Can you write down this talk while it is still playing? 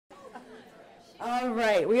All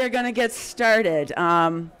right, we are going to get started.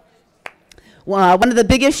 One of the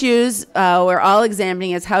big issues we're all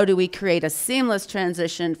examining is how do we create a seamless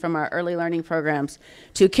transition from our early learning programs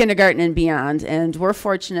to kindergarten and beyond. And we're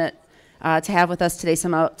fortunate to have with us today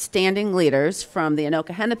some outstanding leaders from the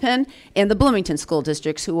Anoka-Hennepin and the Bloomington school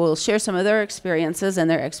districts who will share some of their experiences and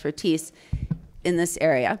their expertise in this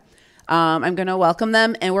area. I'm going to welcome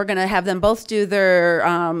them, and we're going to have them both do their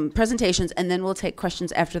presentations, and then we'll take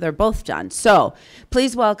questions after they're both done. So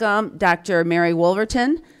please welcome Dr. Mary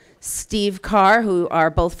Wolverton, Steve Kerr, who are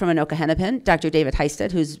both from Anoka-Hennepin, Dr. David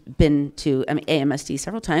Heistad, who's been to AMSD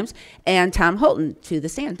several times, and Tom Holton to the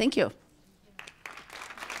stand. Thank you.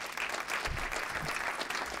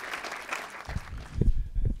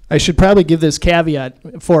 I should probably give this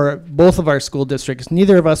caveat for both of our school districts.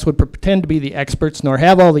 Neither of us would pretend to be the experts nor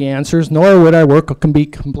have all the answers, nor would our work can be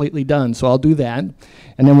completely done. So I'll do that,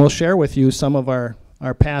 and then we'll share with you some of our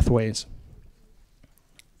pathways.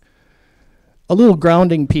 A little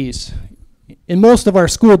grounding piece. In most of our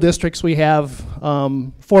school districts, we have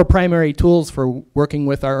 4 primary tools for working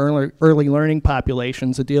with our early learning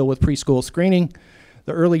populations that deal with preschool screening,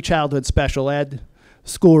 the early childhood special ed,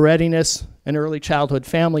 school readiness, and early childhood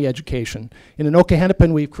family education. In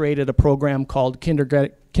Anoka-Hennepin, we've created a program called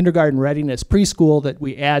Kindergarten Readiness Preschool that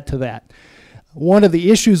we add to that. One of the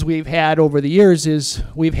issues we've had over the years is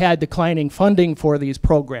we've had declining funding for these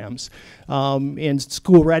programs. In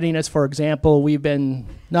school readiness, for example, we've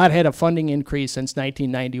not had a funding increase since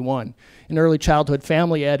 1991. In early childhood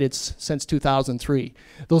family ed, it's since 2003.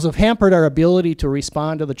 Those have hampered our ability to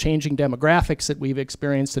respond to the changing demographics that we've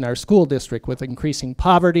experienced in our school district with increasing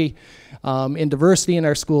poverty and diversity in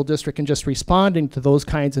our school district, and just responding to those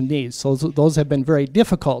kinds of needs. So those have been very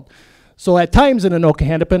difficult. So at times in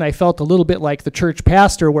Anoka-Hennepin, I felt a little bit like the church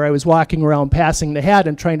pastor, where I was walking around passing the hat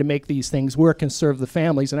and trying to make these things work and serve the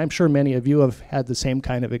families, and I'm sure many of you have had the same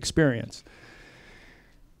kind of experience.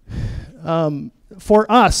 For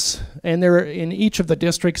us, and there in each of the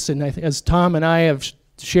districts, and as Tom and I have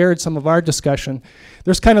shared some of our discussion,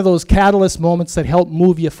 there's kind of those catalyst moments that help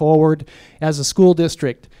move you forward as a school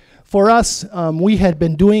district. For us, we had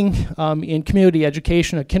been doing in community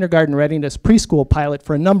education a kindergarten readiness preschool pilot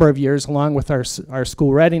for a number of years along with our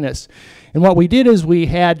school readiness. And what we did is we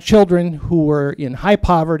had children who were in high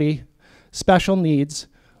poverty, special needs,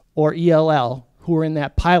 or ELL who were in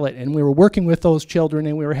that pilot. And we were working with those children,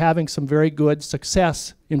 and we were having some very good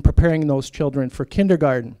success in preparing those children for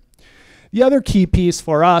kindergarten. The other key piece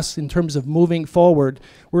for us in terms of moving forward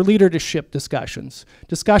were leadership discussions.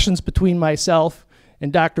 Discussions between myself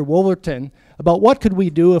and Dr. Wolverton about what could we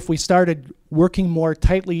do if we started working more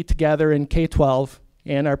tightly together in K-12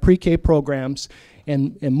 and our pre-K programs,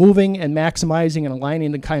 and moving and maximizing and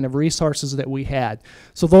aligning the kind of resources that we had.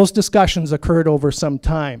 So those discussions occurred over some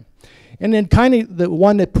time. And then kind of the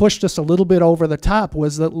one that pushed us a little bit over the top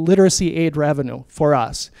was the literacy aid revenue for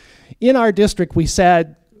us. In our district, we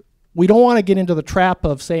said, we don't want to get into the trap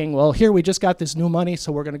of saying, well, here we just got this new money,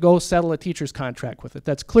 so we're going to go settle a teacher's contract with it.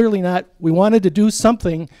 That's clearly not. We wanted to do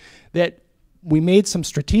something that we made some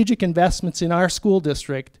strategic investments in our school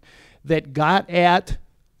district that got at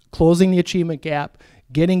closing the achievement gap,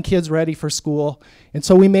 getting kids ready for school, and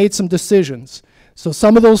so we made some decisions. So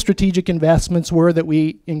some of those strategic investments were that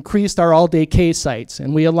we increased our all-day K sites,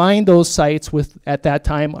 and we aligned those sites with, at that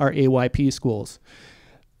time, our AYP schools.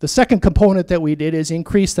 The second component that we did is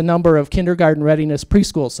increase the number of kindergarten readiness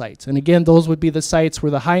preschool sites. And again, those would be the sites where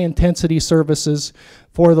the high intensity services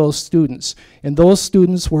for those students. And those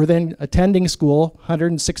students were then attending school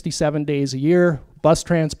 167 days a year, bus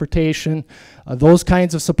transportation, those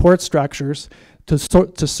kinds of support structures to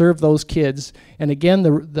serve those kids. And again,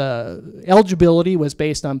 the eligibility was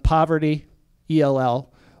based on poverty,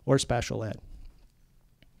 ELL, or special ed.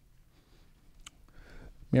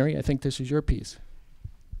 Mary, I think this is your piece.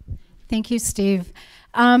 Thank you, Steve.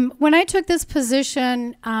 When I took this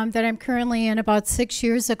position that I'm currently in about 6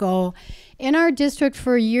 years ago, in our district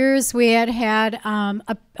for years we had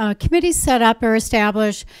a committee set up or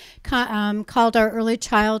established called our Early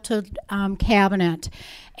Childhood Cabinet.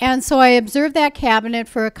 And so I observed that cabinet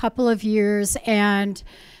for a couple of years and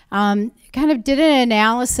kind of did an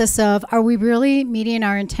analysis of, are we really meeting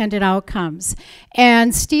our intended outcomes?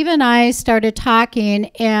 And Steve and I started talking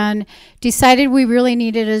and decided we really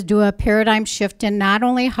needed to do a paradigm shift in not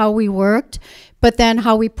only how we worked, but then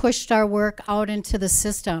how we pushed our work out into the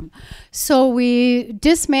system. So we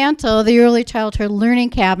dismantled the Early Childhood Learning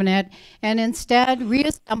Cabinet and instead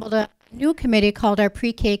reassembled a new committee called our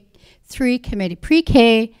PreK-3 committee,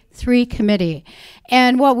 PreK-3 committee.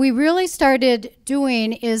 And what we really started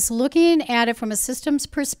doing is looking at it from a systems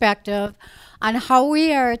perspective on how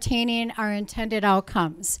we are attaining our intended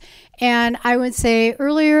outcomes. And I would say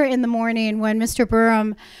earlier in the morning when Mr.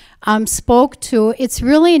 Burham spoke to, it's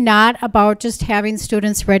really not about just having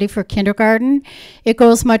students ready for kindergarten. It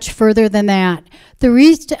goes much further than that. The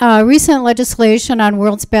recent legislation on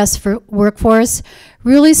World's Best Workforce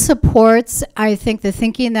really supports, I think, the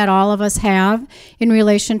thinking that all of us have in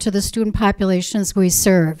relation to the student populations we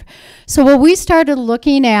serve. So what we started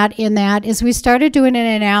looking at in that is we started doing an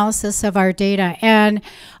analysis of our data. And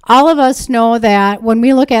all of us know that when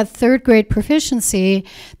we look at third grade proficiency,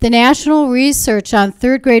 the national research on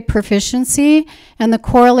third grade proficiency and the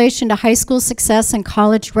correlation to high school success and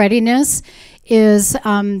college readiness is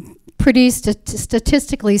pretty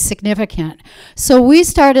statistically significant. So we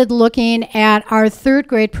started looking at our third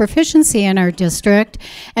grade proficiency in our district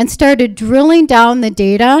and started drilling down the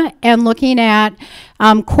data and looking at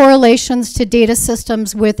correlations to data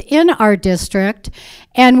systems within our district.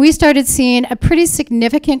 And we started seeing a pretty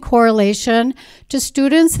significant correlation to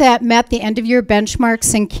students that met the end of year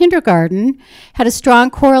benchmarks in kindergarten, had a strong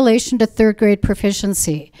correlation to third grade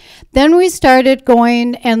proficiency. Then we started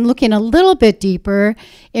going and looking a little bit deeper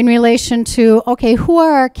in relation to, okay, who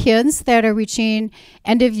are our kids that are reaching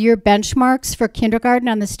end of year benchmarks for kindergarten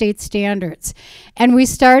on the state standards? And we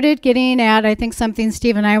started getting at, I think something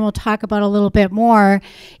Steve and I will talk about a little bit more,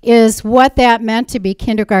 is what that meant to be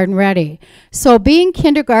kindergarten ready. So being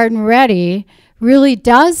kindergarten ready really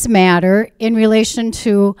does matter in relation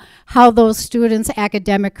to how those students'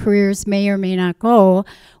 academic careers may or may not go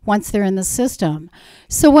once they're in the system.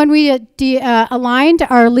 So when we aligned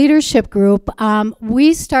our leadership group,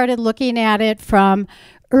 we started looking at it from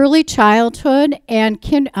early childhood and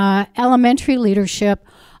elementary leadership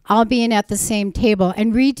all being at the same table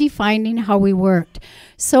and redefining how we worked.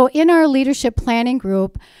 So in our leadership planning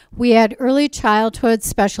group, we had early childhood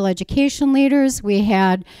special education leaders, we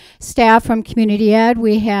had staff from community ed,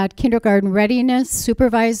 we had kindergarten readiness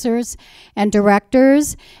supervisors and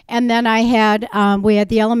directors, and then we had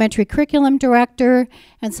the elementary curriculum director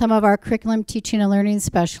and some of our curriculum teaching and learning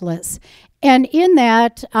specialists. And in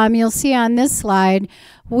that, you'll see on this slide,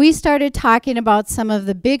 we started talking about some of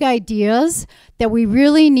the big ideas that we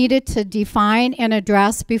really needed to define and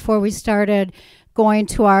address before we started going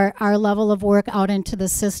to our level of work out into the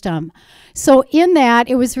system. So in that,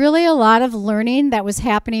 it was really a lot of learning that was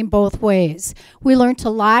happening both ways. We learned a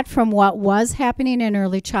lot from what was happening in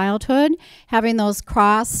early childhood, having those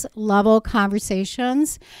cross-level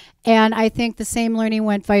conversations. And I think the same learning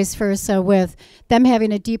went vice versa with them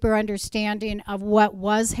having a deeper understanding of what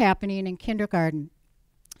was happening in kindergarten.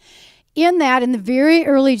 In that, in the very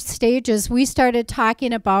early stages, we started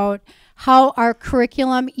talking about how our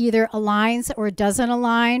curriculum either aligns or doesn't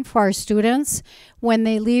align for our students when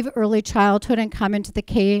they leave early childhood and come into the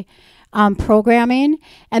K programming.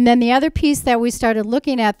 And then the other piece that we started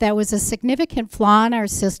looking at that was a significant flaw in our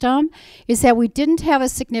system is that we didn't have a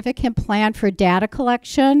significant plan for data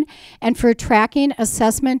collection and for tracking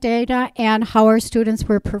assessment data and how our students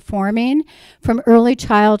were performing from early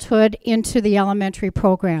childhood into the elementary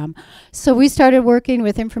program. So we started working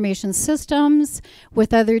with information systems,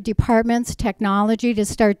 with other departments, technology, to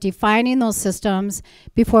start defining those systems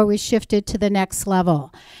before we shifted to the next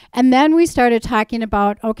level. And then we started talking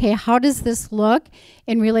about, okay, how does this look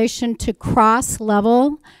in relation to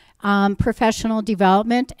cross-level professional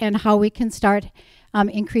development and how we can start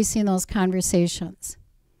increasing those conversations.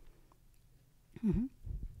 Mm-hmm.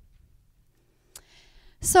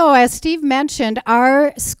 So as Steve mentioned,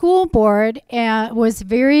 our school board was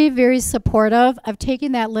very, very supportive of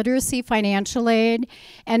taking that literacy financial aid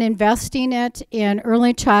and investing it in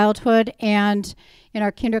early childhood and in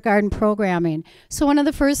our kindergarten programming. So one of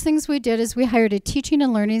the first things we did is we hired a teaching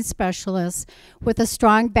and learning specialist with a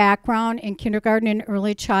strong background in kindergarten and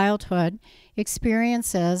early childhood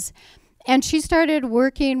experiences. And she started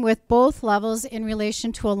working with both levels in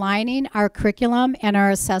relation to aligning our curriculum and our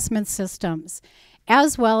assessment systems,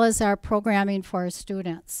 as well as our programming for our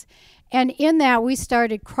students. And in that, we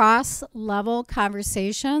started cross-level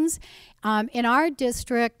conversations. In our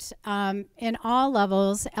district, in all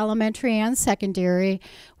levels, elementary and secondary,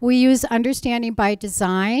 we use understanding by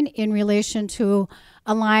design in relation to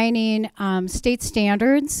aligning state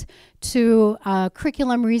standards to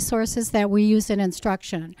curriculum resources that we use in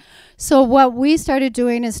instruction. So what we started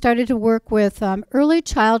doing is started to work with early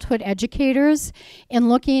childhood educators in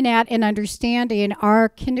looking at and understanding our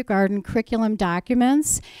kindergarten curriculum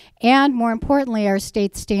documents and, more importantly, our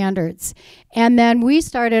state standards. And then we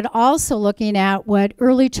started also looking at what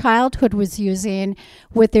early childhood was using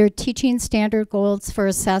with their teaching standard goals for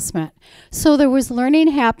assessment. So there was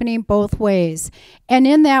learning happening both ways. And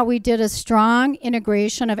in that, we did a strong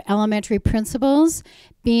integration of elementary elementary principals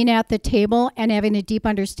being at the table and having a deep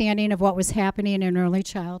understanding of what was happening in early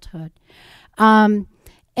childhood.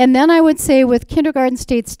 And then I would say with kindergarten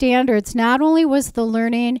state standards, not only was the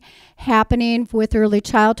learning happening with early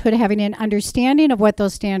childhood, having an understanding of what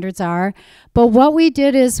those standards are, but what we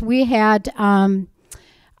did is we had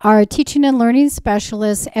our teaching and learning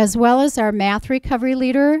specialists, as well as our math recovery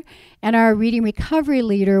leader and our reading recovery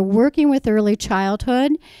leader, working with early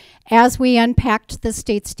childhood as we unpacked the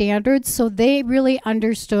state standards, so they really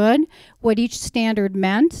understood what each standard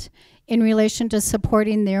meant in relation to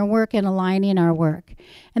supporting their work and aligning our work.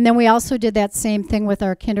 And then we also did that same thing with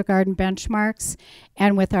our kindergarten benchmarks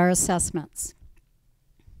and with our assessments.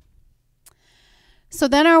 So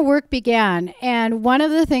then our work began, and one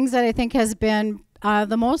of the things that I think has been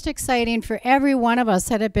the most exciting for every one of us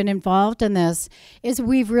that have been involved in this is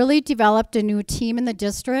we've really developed a new team in the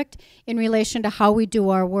district in relation to how we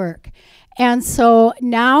do our work. And so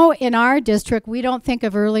now in our district, we don't think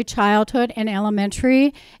of early childhood and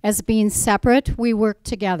elementary as being separate. We work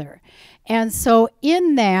together. And so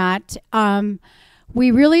in that,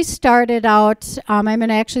 we really started out, I'm going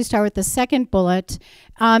to actually start with the second bullet.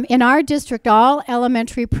 In our district, all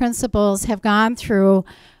elementary principals have gone through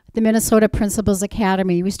the Minnesota Principals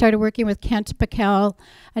Academy. We started working with Kent Backel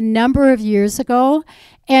a number of years ago,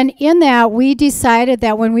 and in that we decided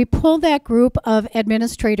that when we pulled that group of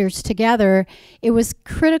administrators together, it was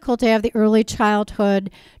critical to have the early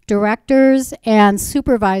childhood directors and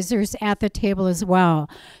supervisors at the table as well.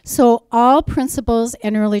 So all principals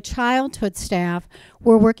and early childhood staff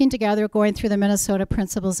were working together going through the Minnesota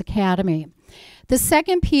Principals Academy. The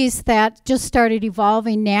second piece that just started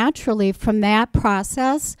evolving naturally from that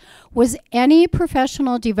process was any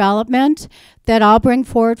professional development that I'll bring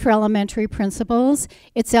forward for elementary principals.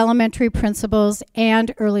 It's elementary principals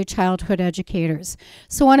and early childhood educators.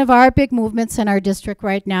 So one of our big movements in our district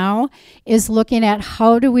right now is looking at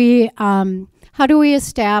how do we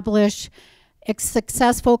establish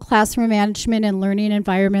successful classroom management and learning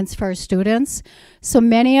environments for our students. So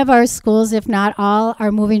many of our schools, if not all,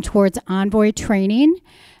 are moving towards Envoy training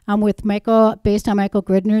with Michael, based on Michael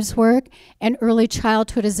Gridner's work, and early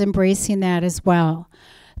childhood is embracing that as well.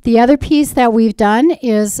 The other piece that we've done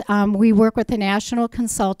is we work with a national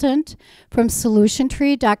consultant from Solution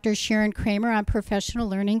Tree, Dr. Sharon Kramer, on professional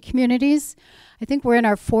learning communities. I think we're in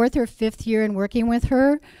our 4th or 5th year in working with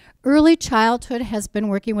her. Early childhood has been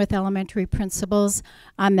working with elementary principals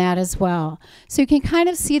on that as well. So you can kind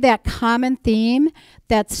of see that common theme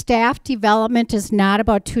that staff development is not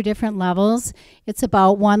about 2 different levels, it's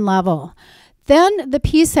about 1 level. Then the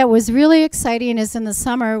piece that was really exciting is in the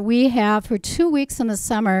summer, we have, for 2 weeks in the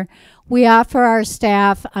summer, we offer our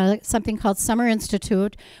staff something called Summer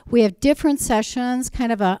Institute. We have different sessions,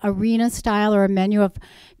 kind of a arena style or a menu of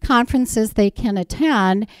conferences they can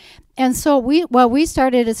attend. And so what we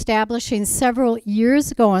started establishing several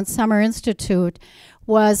years ago on Summer Institute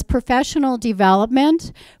was professional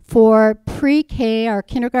development for pre-K, our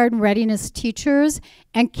kindergarten readiness teachers,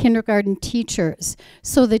 and kindergarten teachers.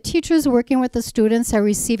 So the teachers working with the students are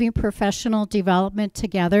receiving professional development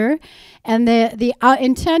together. And the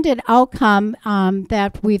intended outcome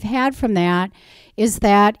that we've had from that is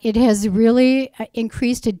that it has really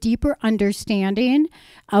increased a deeper understanding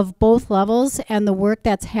of both levels and the work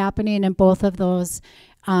that's happening in both of those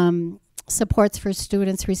supports for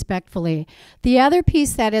students respectfully. The other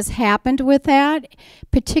piece that has happened with that,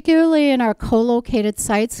 particularly in our co-located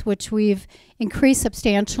sites, which we've increased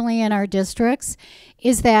substantially in our districts,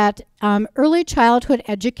 is that early childhood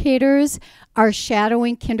educators are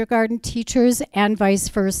shadowing kindergarten teachers and vice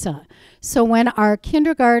versa. So when our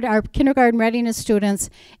kindergarten readiness students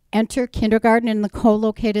enter kindergarten in the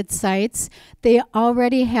co-located sites, they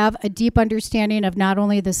already have a deep understanding of not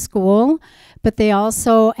only the school, but they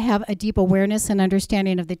also have a deep awareness and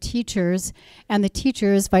understanding of the teachers, and the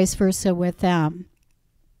teachers vice versa with them.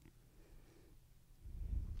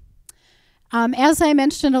 As I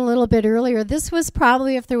mentioned a little bit earlier, this was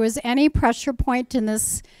probably, if there was any pressure point in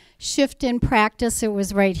this shift in practice, it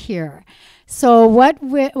was right here. So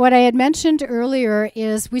what I had mentioned earlier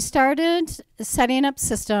is we started setting up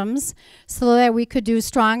systems so that we could do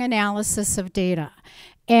strong analysis of data.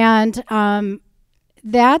 And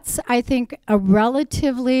that's, I think,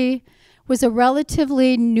 was a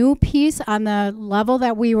relatively new piece on the level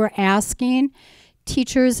that we were asking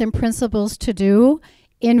teachers and principals to do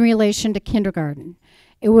in relation to kindergarten.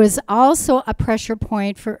 It was also a pressure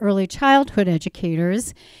point for early childhood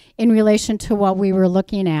educators in relation to what we were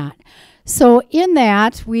looking at. So in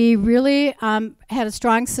that, we really had a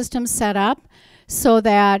strong system set up so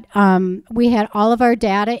that we had all of our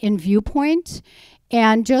data in Viewpoint,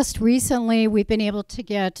 And just recently, we've been able to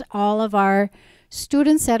get all of our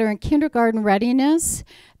students that are in kindergarten readiness.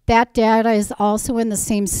 That data is also in the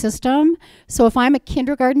same system. So if I'm a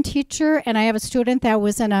kindergarten teacher and I have a student that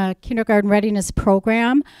was in a kindergarten readiness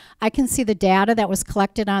program, I can see the data that was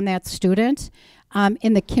collected on that student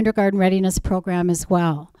in the kindergarten readiness program as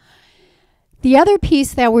well. The other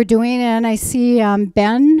piece that we're doing, and I see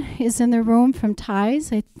Ben is in the room from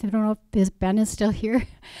TIES. I don't know if Ben is still here.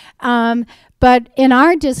 But in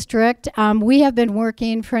our district, we have been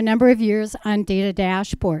working for a number of years on data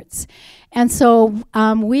dashboards. And so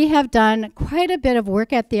we have done quite a bit of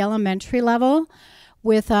work at the elementary level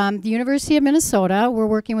with the University of Minnesota. We're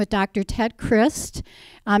working with Dr. Ted Christ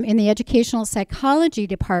in the Educational Psychology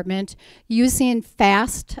Department using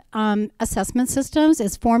FAST assessment systems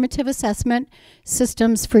as formative assessment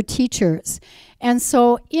systems for teachers. And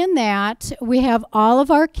so in that, we have all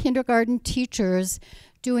of our kindergarten teachers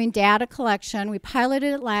doing data collection. We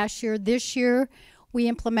piloted it last year. This year, we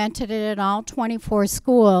implemented it in all 24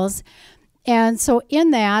 schools. And so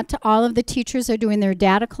in that, all of the teachers are doing their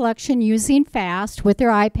data collection using FAST with their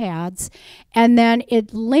iPads. And then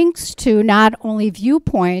it links to not only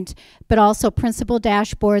Viewpoint, but also Principal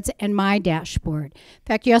Dashboards and My Dashboard. In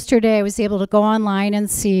fact, yesterday I was able to go online and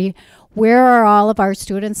see where are all of our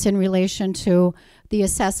students in relation to the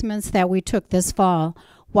assessments that we took this fall.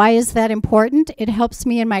 Why is that important? It helps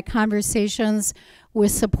me in my conversations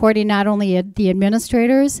with supporting not only the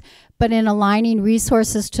administrators, but in aligning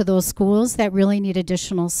resources to those schools that really need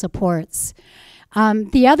additional supports.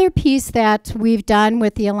 The other piece that we've done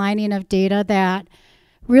with the aligning of data that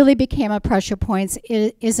really became a pressure point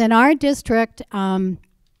is in our district,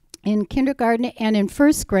 in kindergarten and in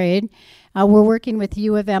first grade. We're working with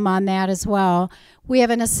U of M on that as well. We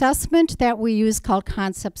have an assessment that we use called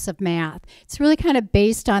Concepts of Math. It's really kind of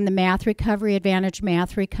based on the Math Recovery Advantage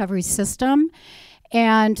Math Recovery System.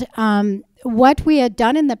 And what we had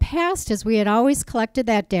done in the past is we had always collected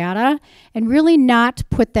that data and really not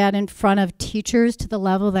put that in front of teachers to the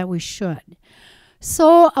level that we should.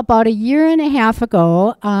 So about a year and a half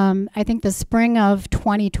ago, I think the spring of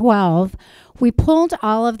 2012, we pulled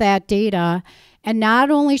all of that data and not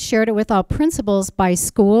only shared it with all principals by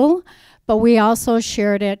school, but we also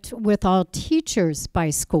shared it with all teachers by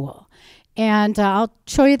school. And I'll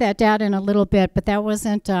show you that data in a little bit, but that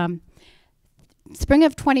wasn't, spring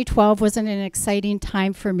of 2012 wasn't an exciting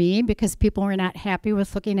time for me because people were not happy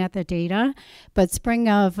with looking at the data. But spring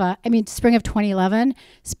of 2011,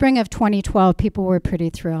 spring of 2012, people were pretty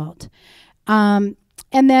thrilled. And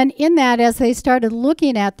then in that, as they started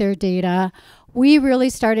looking at their data, we really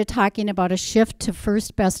started talking about a shift to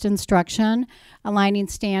first best instruction, aligning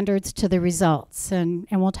standards to the results. And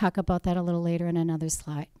we'll talk about that a little later in another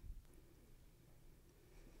slide.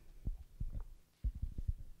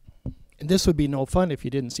 And this would be no fun if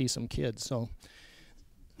you didn't see some kids, so.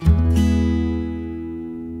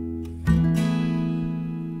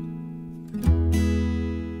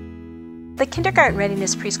 The Kindergarten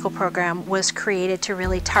Readiness Preschool Program was created to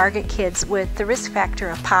really target kids with the risk factor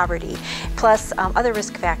of poverty, plus other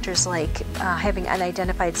risk factors like having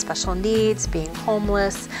unidentified special needs, being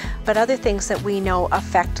homeless, but other things that we know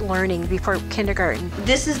affect learning before kindergarten.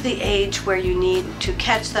 This is the age where you need to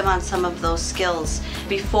catch them on some of those skills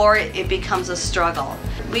before it becomes a struggle.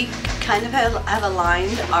 We kind of have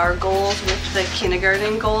aligned our goals with the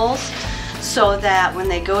kindergarten goals, so that when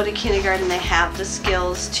they go to kindergarten, they have the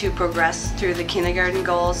skills to progress through the kindergarten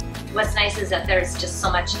goals. What's nice is that there's just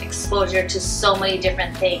so much exposure to so many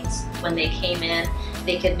different things. When they came in,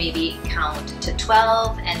 they could maybe count to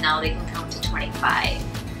 12, and now they can count to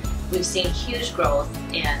 25. We've seen huge growth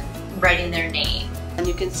in writing their name. And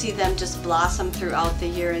you can see them just blossom throughout the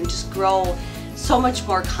year and just grow so much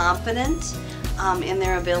more confident in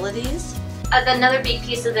their abilities. Another big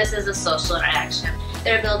piece of this is the social interaction.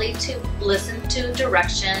 Their ability to listen to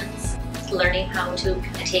directions, learning how to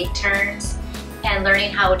take turns, and learning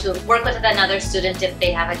how to work with another student if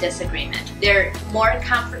they have a disagreement. They're more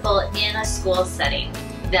comfortable in a school setting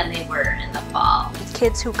than they were in the fall.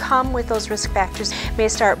 Kids who come with those risk factors may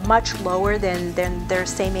start much lower than their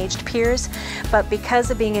same-aged peers, but because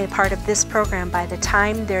of being a part of this program, by the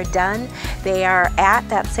time they're done, they are at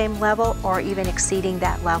that same level or even exceeding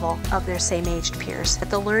that level of their same-aged peers.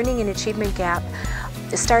 The learning and achievement gap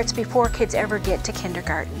starts before kids ever get to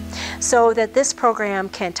kindergarten, so that this program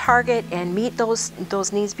can target and meet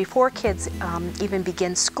those needs before kids even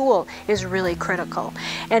begin school is really critical.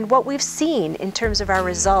 And what we've seen in terms of our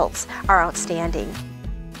results are outstanding.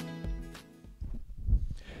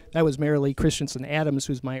 That was Marilee Christensen Adams,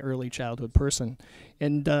 who's my early childhood person.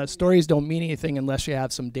 And stories don't mean anything unless you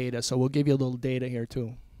have some data, so we'll give you a little data here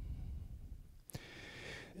too.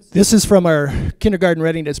 This is from our kindergarten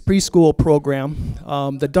readiness preschool program.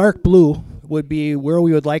 The dark blue would be where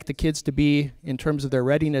we would like the kids to be in terms of their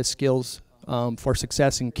readiness skills for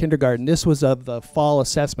success in kindergarten. This was of the fall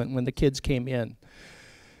assessment when the kids came in.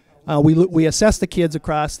 We assessed the kids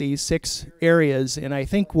across these 6 areas, and I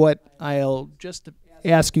think what I'll just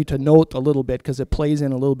ask you to note a little bit, because it plays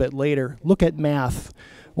in a little bit later, look at math.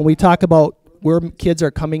 When we talk about where kids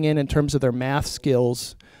are coming in terms of their math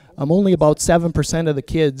skills, only about 7% of the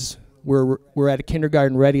kids were at a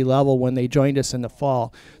kindergarten ready level when they joined us in the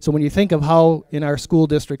fall. So when you think of how in our school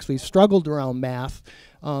districts we've struggled around math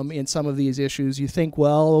in some of these issues, you think,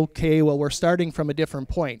 well, okay, well, we're starting from a different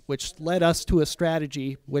point, which led us to a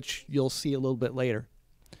strategy which you'll see a little bit later.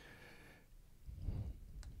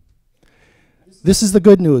 This is the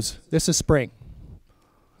good news. This is spring.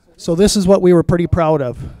 So this is what we were pretty proud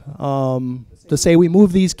of. To say we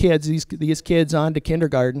moved these kids on to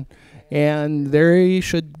kindergarten, and they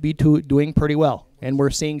should be doing pretty well. And we're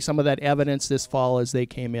seeing some of that evidence this fall as they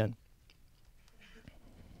came in.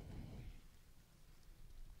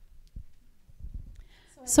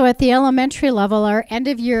 So at the elementary level, our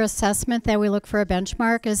end-of-year assessment that we look for a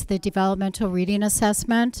benchmark is the developmental reading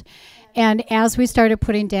assessment. And as we started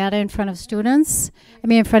putting data in front of students,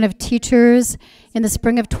 in front of teachers, in the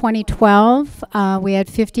spring of 2012, we had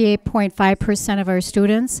 58.5% of our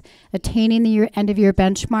students attaining the end-of-year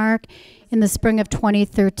benchmark. In the spring of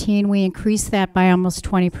 2013, we increased that by almost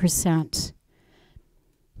 20%.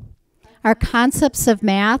 Our concepts of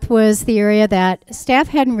math was the area that staff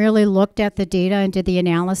hadn't really looked at the data and did the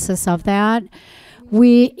analysis of that.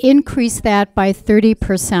 We increased that by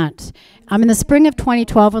 30%. In the spring of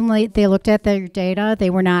 2012, when they looked at their data,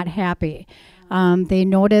 they were not happy. They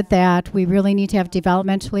noted that we really need to have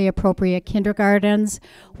developmentally appropriate kindergartens.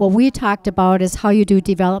 What we talked about is how you do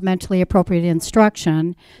developmentally appropriate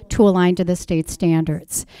instruction to align to the state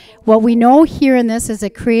standards. What we know here in this is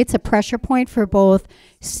it creates a pressure point for both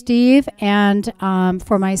Steve and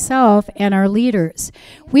for myself and our leaders.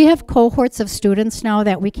 We have cohorts of students now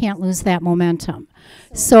that we can't lose that momentum.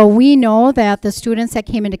 So we know that the students that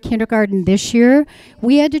came into kindergarten this year,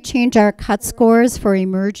 we had to change our cut scores for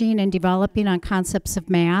emerging and developing on concepts of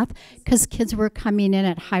math because kids were coming in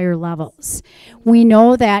at higher levels. We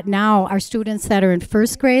know that now our students that are in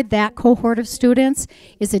first grade, that cohort of students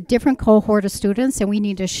is a different cohort of students, and we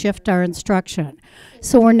need to shift our instruction.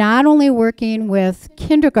 So we're not only working with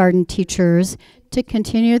kindergarten teachers to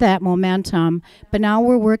continue that momentum, but now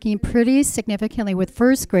we're working pretty significantly with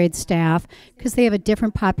first grade staff because they have a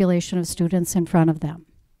different population of students in front of them.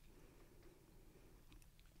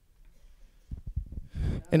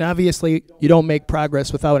 And obviously, you don't make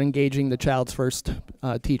progress without engaging the child's first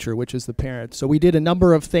teacher, which is the parent. So we did a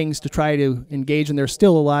number of things to try to engage, and there's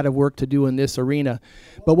still a lot of work to do in this arena.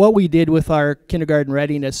 But what we did with our kindergarten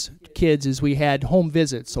readiness kids is we had home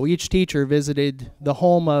visits. So each teacher visited the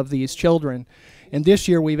home of these children. And this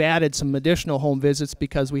year we've added some additional home visits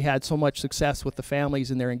because we had so much success with the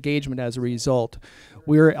families and their engagement as a result.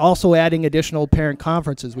 We're also adding additional parent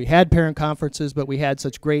conferences. We had parent conferences, but we had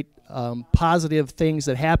such great positive things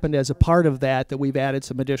that happened as a part of that we've added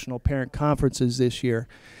some additional parent conferences this year.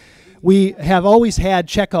 We have always had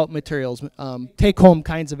checkout materials, take-home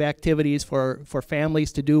kinds of activities for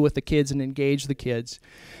families to do with the kids and engage the kids,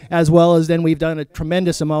 as well as then we've done a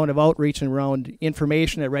tremendous amount of outreach around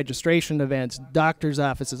information at registration events, doctor's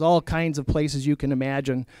offices, all kinds of places you can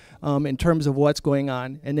imagine in terms of what's going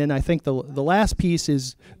on. And then I think the last piece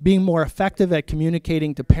is being more effective at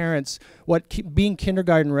communicating to parents what being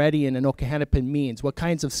kindergarten ready in Anoka-Hennepin means, what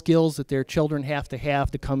kinds of skills that their children have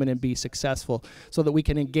to come in and be successful, so that we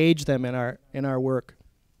can engage them in our work.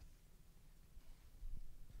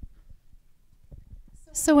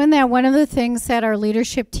 So in that, one of the things that our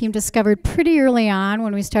leadership team discovered pretty early on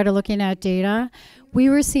when we started looking at data, we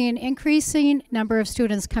were seeing increasing number of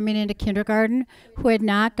students coming into kindergarten who had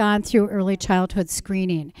not gone through early childhood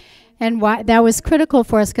screening. And that was critical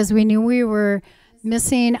for us because we knew we were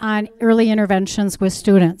missing on early interventions with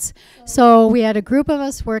students. So we had a group of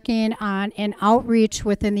us working on an outreach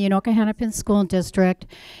within the Anoka-Hennepin School District,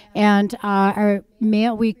 and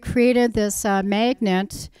we created this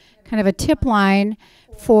magnet, kind of a tip line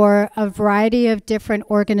for a variety of different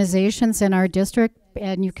organizations in our district,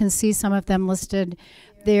 and you can see some of them listed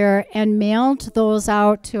there, and mailed those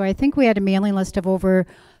out to, I think we had a mailing list of over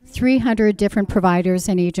 300 different providers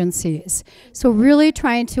and agencies. So really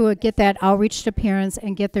trying to get that outreach to parents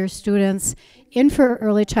and get their students in for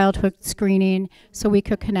early childhood screening so we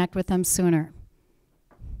could connect with them sooner.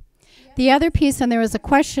 The other piece, and there was a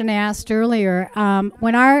question asked earlier,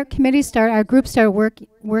 when our committee our group started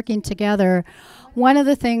working together, one of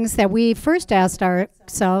the things that we first asked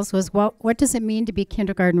ourselves was, what does it mean to be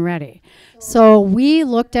kindergarten ready? So we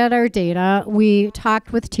looked at our data, we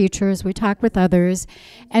talked with teachers, we talked with others,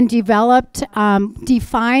 and developed,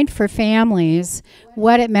 defined for families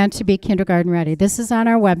what it meant to be kindergarten ready. This is on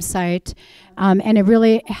our website, and it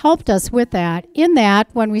really helped us with that. In that,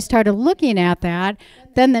 when we started looking at that,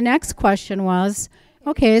 then the next question was,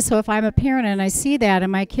 okay, so if I'm a parent and I see that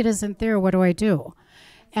and my kid isn't there, what do I do?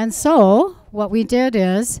 And so what we did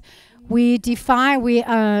is we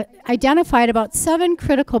identified about 7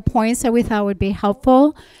 critical points that we thought would be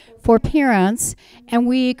helpful for parents, and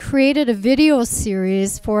we created a video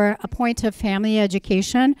series for a point of family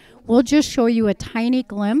education. We'll just show you a tiny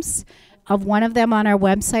glimpse of one of them on our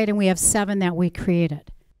website, and we have 7 that we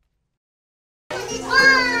created.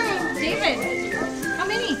 David, how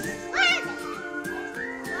many?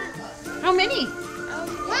 How many? 1, 2,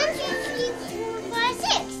 3, 4, 5,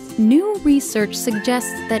 6. New research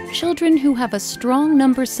suggests that children who have a strong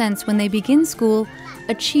number sense when they begin school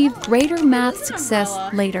achieve greater math success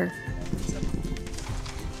later.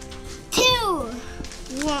 2.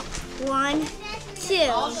 1,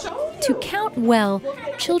 2. To count well,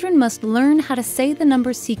 children must learn how to say the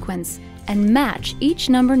number sequence and match each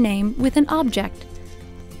number name with an object.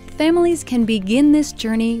 Families can begin this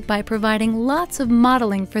journey by providing lots of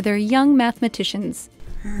modeling for their young mathematicians.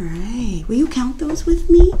 All right, will you count those with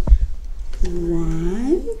me?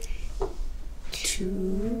 1,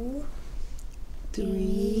 2,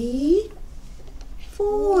 3,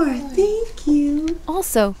 4. Thank you.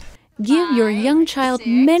 Also, give your young child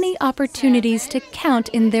many opportunities to count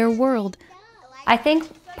in their world. I think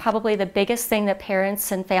probably the biggest thing that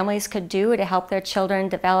parents and families could do to help their children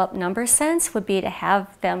develop number sense would be to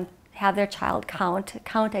have their child count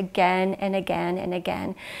again and again and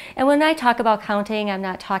again. And when I talk about counting, I'm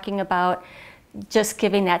not talking about just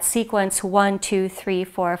giving that sequence 1, 2, 3,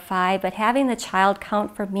 4, 5, but having the child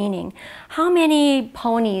count for meaning. How many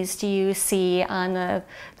ponies do you see on the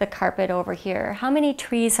carpet over here? How many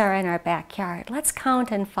trees are in our backyard? Let's count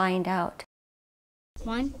and find out.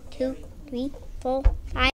 1, 2, 3, 4,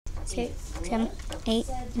 5, 6, 7, 8,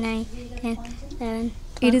 9, 10, 11.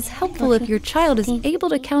 It is helpful if your child is able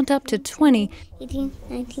to count up to 20 18,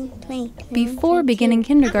 19, 20. before beginning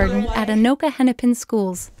kindergarten at Anoka-Hennepin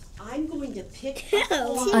Schools. I'm going to pick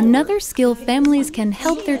Another skill families can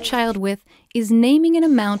help their child with is naming an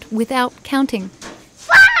amount without counting.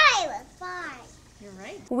 5! You're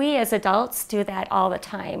right. We as adults do that all the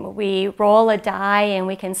time. We roll a die and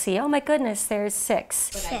we can see, oh my goodness, there's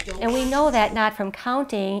 6. And we know that not from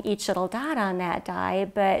counting each little dot on that die,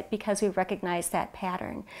 but because we recognize that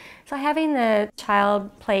pattern. So having the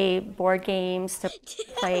child play board games, to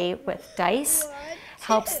play with dice,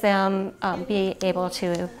 helps them be able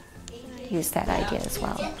to use that idea as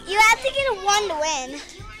well. You have to get a 1 to win.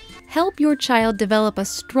 Help your child develop a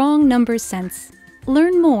strong number sense.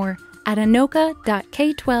 Learn more at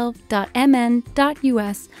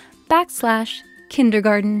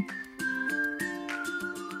anoka.k12.mn.us/kindergarten.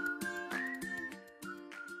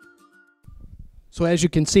 So as you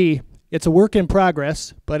can see, it's a work in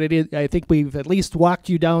progress, but I think we've at least walked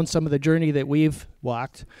you down some of the journey that we've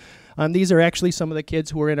walked. These are actually some of the kids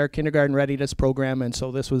who are in our kindergarten readiness program, and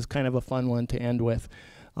so this was kind of a fun one to end with.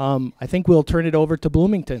 I think we'll turn it over to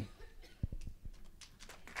Bloomington.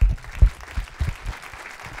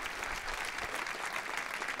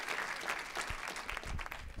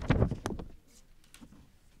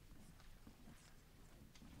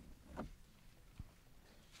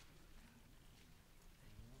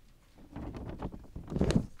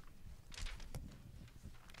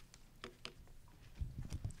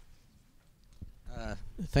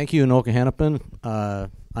 Thank you, Anoka-Hennepin. I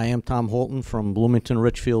am Tom Holton from Bloomington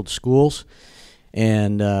Richfield Schools.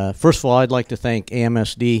 And first of all, I'd like to thank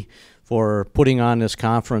AMSD for putting on this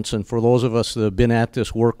conference. And for those of us that have been at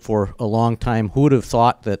this work for a long time, who would have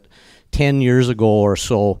thought that 10 years ago or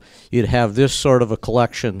so, you'd have this sort of a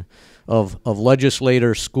collection of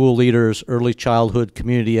legislators, school leaders, early childhood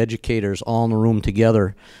community educators all in the room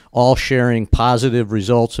together, all sharing positive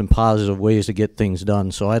results and positive ways to get things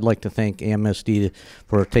done. So I'd like to thank AMSD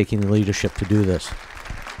for taking the leadership to do this.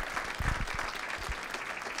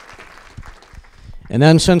 And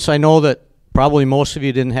then, since I know that probably most of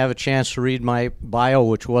you didn't have a chance to read my bio,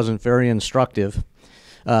 which wasn't very instructive,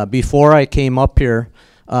 before I came up here,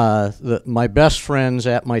 my best friends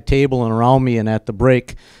at my table and around me and at the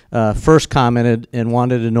break first commented and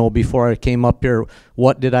wanted to know before I came up here,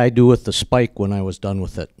 what did I do with the spike when I was done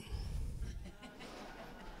with it?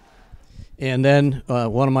 And then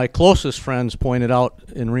one of my closest friends pointed out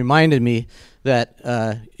and reminded me that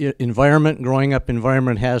growing up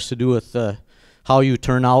environment has to do with how you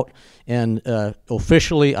turn out. And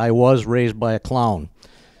officially, I was raised by a clown.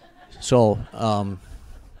 So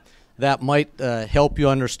that might help you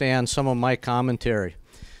understand some of my commentary.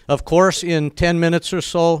 Of course, in 10 minutes or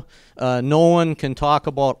so, no one can talk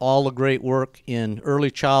about all the great work in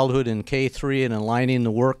early childhood in K-3 and aligning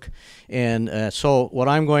the work. And so what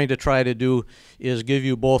I'm going to try to do is give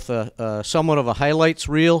you both a somewhat of a highlights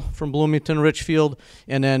reel from Bloomington Richfield,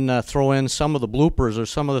 and then throw in some of the bloopers or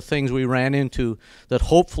some of the things we ran into that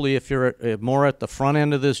hopefully, if you're more at the front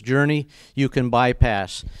end of this journey, you can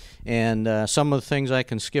bypass. And some of the things I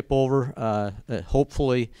can skip over,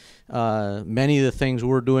 hopefully many of the things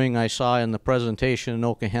we're doing I saw in the presentation in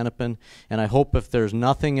Anoka-Hennepin, and I hope if there's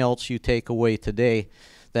nothing else you take away today,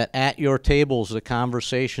 that at your tables the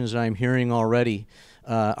conversations that I'm hearing already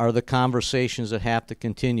are the conversations that have to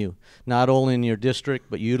continue, not only in your district,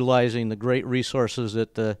 but utilizing the great resources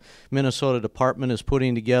that the Minnesota Department is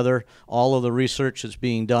putting together, all of the research that's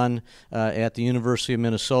being done at the University of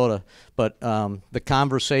Minnesota. But the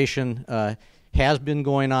conversation has been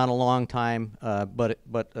going on a long time,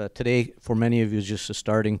 but today, for many of you, is just a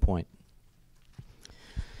starting point.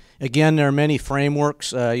 Again, there are many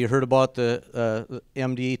frameworks. You heard about the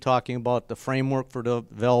MDE talking about the framework for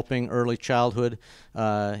developing early childhood.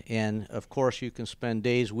 And of course, you can spend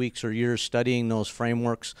days, weeks, or years studying those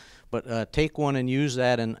frameworks. But take one and use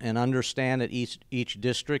that, and understand that each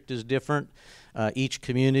district is different. Each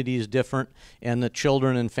community is different, and the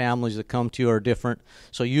children and families that come to you are different.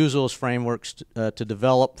 So use those frameworks to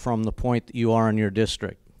develop from the point that you are in your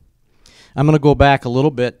district. I'm going to go back a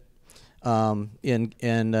little bit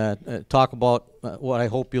and talk about what I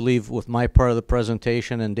hope you leave with my part of the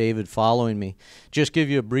presentation and David following me. Just give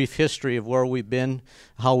you a brief history of where we've been,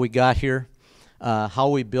 how we got here, how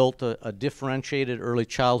we built a differentiated early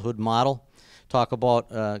childhood model, talk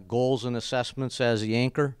about goals and assessments as the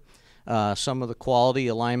anchor, some of the quality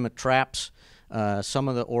alignment traps, some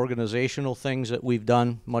of the organizational things that we've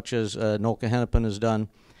done, much as Anoka-Hennepin has done,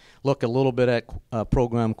 look a little bit at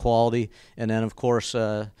program quality, and then of course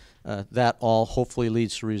that all hopefully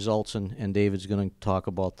leads to results, and David's going to talk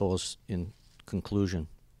about those in conclusion.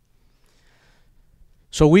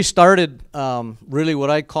 So we started really what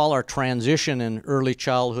I'd call our transition in early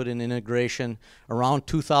childhood and integration around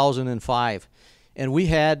 2005. And we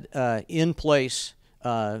had in place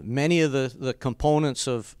many of the components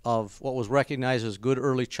of what was recognized as good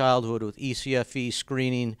early childhood with ECFE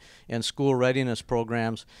screening and school readiness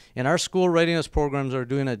programs. And our school readiness programs are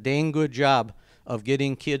doing a dang good job of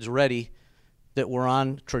getting kids ready that were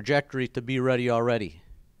on trajectory to be ready already,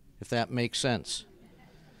 if that makes sense.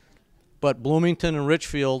 But Bloomington and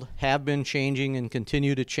Richfield have been changing and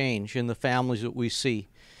continue to change in the families that we see.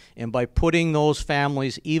 And by putting those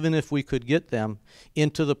families, even if we could get them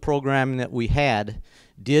into the programming that we had,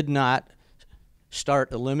 did not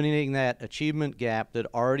start eliminating that achievement gap that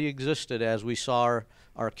already existed as we saw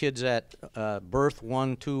our kids at birth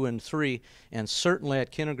 1, 2, and 3, and certainly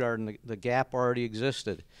at kindergarten the gap already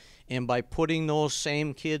existed. And by putting those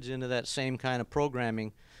same kids into that same kind of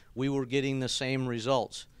programming, we were getting the same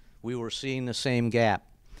results. We were seeing the same gap.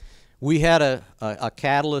 We had a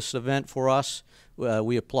catalyst event for us.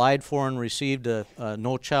 We applied for and received a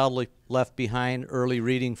No Child Left Behind Early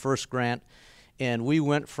Reading First Grant, and we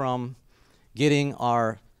went from getting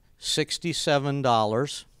our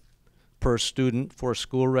 $67 per student for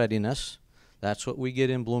school readiness. That's what we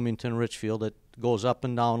get in Bloomington Richfield. It goes up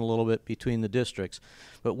and down a little bit between the districts.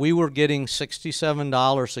 But we were getting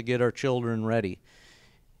 $67 to get our children ready.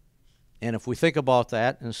 And if we think about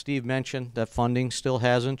that, and Steve mentioned that funding still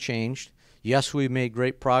hasn't changed. Yes, we've made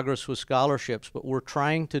great progress with scholarships, but we're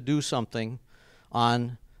trying to do something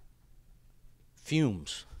on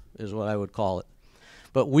fumes, is what I would call it.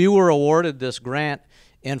 But we were awarded this grant,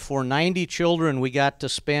 and for 90 children we got to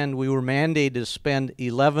spend, we were mandated to spend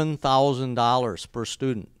 $11,000 per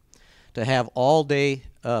student to have all-day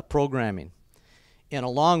programming. And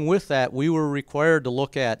along with that, we were required to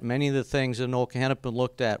look at many of the things that Anoka-Hennepin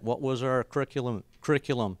looked at. What was our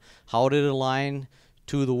curriculum? How did it align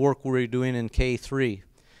to the work we were doing in K-3?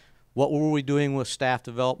 What were we doing with staff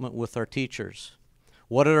development with our teachers?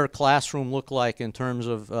 What did our classroom look like in terms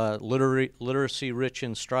of literacy-rich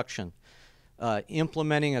instruction?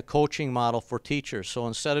 Implementing a coaching model for teachers. So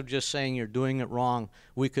instead of just saying you're doing it wrong,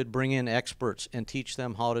 we could bring in experts and teach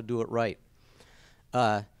them how to do it right.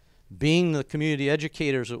 Being the community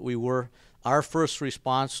educators that we were, our first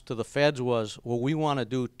response to the feds was, well, we want to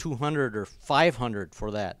do 200 or 500 for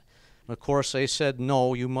that. And of course, they said,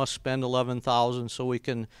 no, you must spend $11,000 so we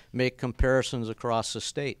can make comparisons across the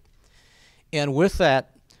state. And with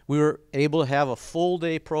that, we were able to have a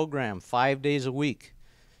full-day program, 5 days a week,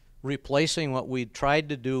 replacing what we tried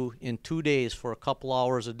to do in 2 days for a couple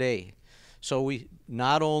hours a day. So we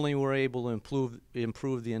not only were able to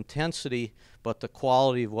improve the intensity, but the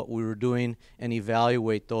quality of what we were doing and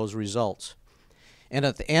evaluate those results. And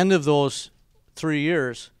at the end of those 3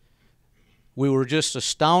 years, we were just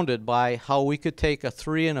astounded by how we could take a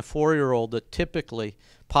 3- and a 4-year-old that typically,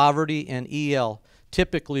 poverty and EL,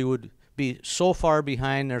 typically would be so far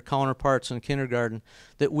behind their counterparts in kindergarten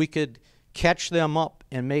that we could catch them up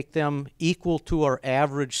and make them equal to our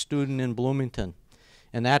average student in Bloomington.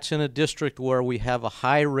 And that's in a district where we have a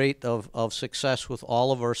high rate of success with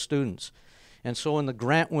all of our students. And so when the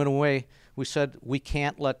grant went away, we said we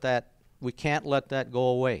can't let that go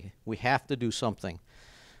away. We have to do something.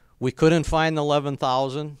 We couldn't find the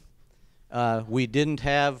 11,000. We didn't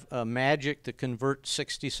have magic to convert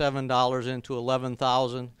 $67 into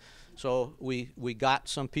 11,000. So we got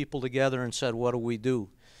some people together and said, what do we do?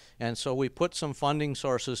 And so we put some funding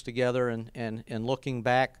sources together, and looking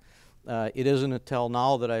back, it isn't until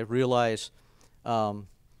now that I realize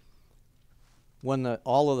when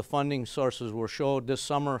all of the funding sources were showed this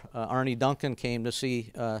summer, Arnie Duncan came to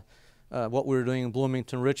see what we were doing in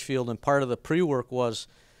Bloomington Richfield, and part of the pre-work was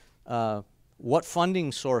what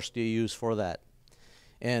funding source do you use for that?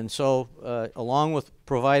 And so along with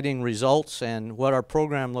providing results and what our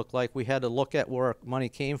program looked like, we had to look at where our money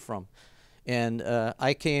came from. And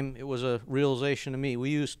it was a realization to me, we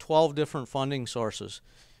used 12 different funding sources,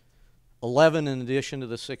 11 in addition to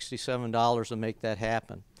the $67 to make that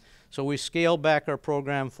happen. So we scaled back our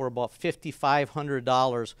program for about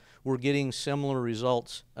 $5,500. We're getting similar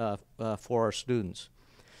results for our students.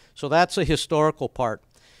 So that's a historical part.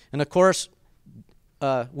 And of course,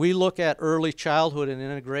 we look at early childhood and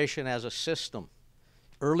integration as a system.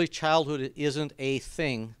 Early childhood isn't a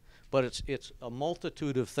thing, but it's a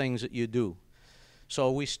multitude of things that you do.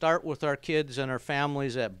 So we start with our kids and our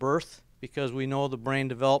families at birth, because we know the brain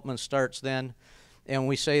development starts then, and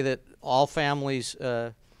we say that all families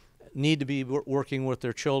need to be working with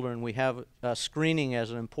their children. We have screening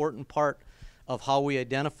as an important part of how we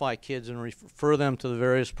identify kids and refer them to the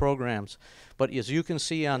various programs. But as you can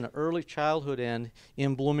see on the early childhood end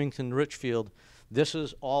in Bloomington Richfield, this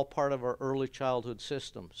is all part of our early childhood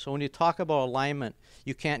system. So when you talk about alignment,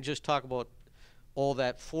 you can't just talk about, oh,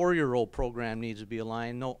 that 4-year-old program needs to be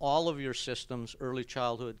aligned. No, all of your systems, early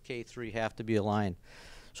childhood, K-3, have to be aligned.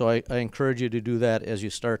 So I encourage you to do that as you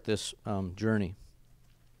start this journey.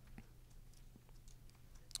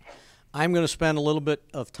 I'm going to spend a little bit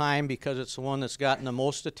of time because it's the one that's gotten the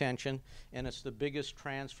most attention, and it's the biggest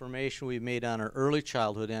transformation we've made on our early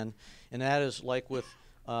childhood end, and that is like with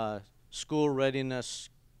school readiness,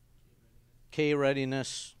 K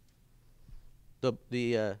readiness,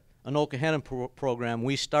 the Anoka-Hennepin program.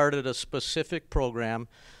 We started a specific program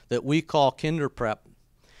that we call Kinder Prep,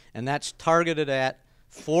 and that's targeted at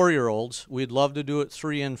 4-year-olds. We'd love to do it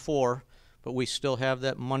 3 and 4, but we still have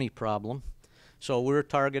that money problem. So we're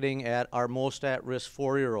targeting at our most at-risk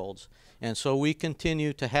 4-year-olds. And so we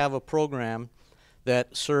continue to have a program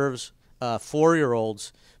that serves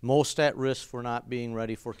 4-year-olds most at risk for not being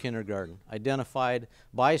ready for kindergarten, identified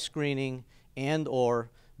by screening and or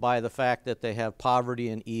by the fact that they have poverty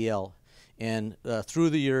and EL. And through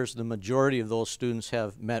the years, the majority of those students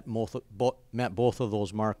have met both of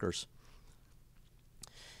those markers.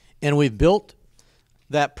 And we've built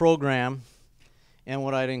that program, and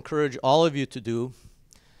what I'd encourage all of you to do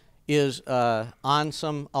is on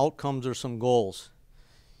some outcomes or some goals.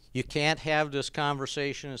 You can't have this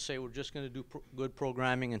conversation and say we're just going to do good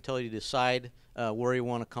programming until you decide where you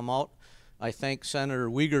want to come out. I thank Senator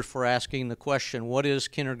Uyghur for asking the question, what is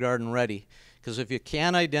kindergarten ready? Because if you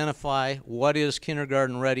can't identify what is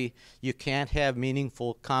kindergarten ready, you can't have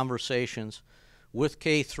meaningful conversations with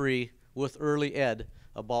K-3, with early ed,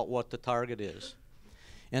 about what the target is.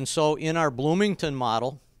 And so in our Bloomington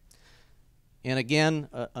model, and again,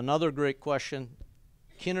 another great question,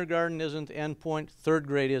 kindergarten isn't the end point, 3rd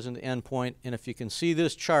grade isn't the end point, and if you can see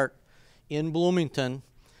this chart, in Bloomington,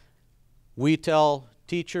 we tell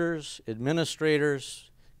teachers,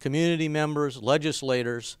 administrators, community members,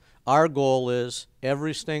 legislators, our goal is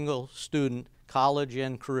every single student college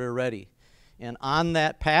and career ready. And on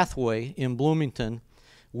that pathway in Bloomington,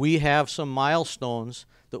 we have some milestones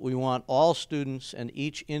that we want all students and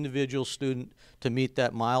each individual student to meet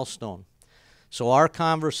that milestone. So our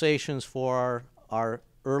conversations for our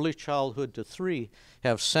early childhood to 3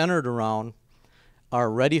 have centered around our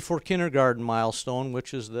Ready for Kindergarten milestone,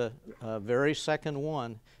 which is the very second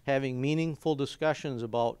one, having meaningful discussions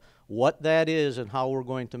about what that is and how we're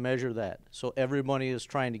going to measure that. So everybody is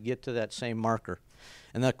trying to get to that same marker.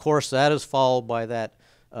 And of course that is followed by that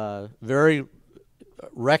very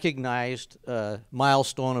recognized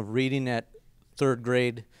milestone of reading at third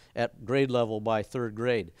grade, at grade level by third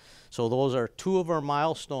grade. So those are two of our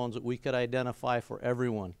milestones that we could identify for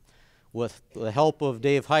everyone. With the help of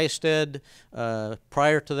Dave Heistad,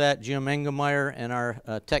 prior to that Jim Engemeyer, and our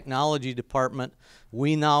technology department,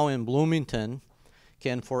 we now in Bloomington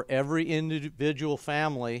can, for every individual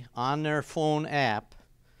family on their phone app,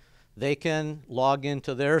 they can log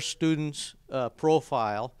into their student's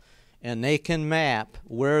profile, and they can map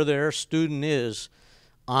where their student is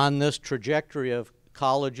on this trajectory of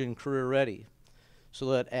college and career ready. So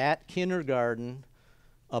that at kindergarten,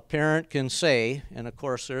 a parent can say, and of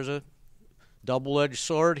course there's a double-edged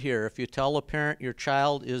sword here. If you tell a parent your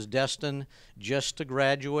child is destined just to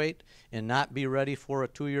graduate and not be ready for a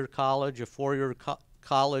 2-year college, a 4-year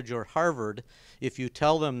college, or Harvard, if you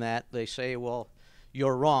tell them that, they say, well,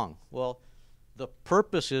 you're wrong. Well, the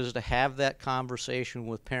purpose is to have that conversation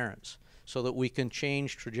with parents so that we can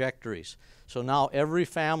change trajectories. So now every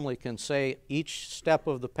family can say each step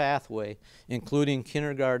of the pathway, including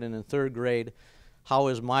kindergarten and third grade, how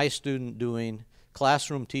is my student doing?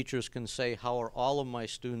 Classroom teachers can say, how are all of my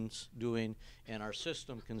students doing? And our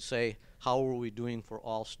system can say, how are we doing for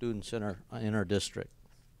all students in our district?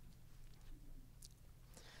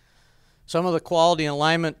 Some of the quality and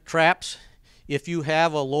alignment traps: if you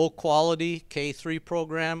have a low quality K-3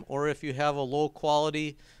 program, or if you have a low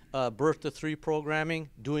quality birth to 3 programming,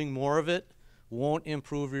 doing more of it won't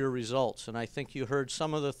improve your results. And I think you heard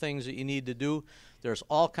some of the things that you need to do. There's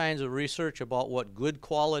all kinds of research about what good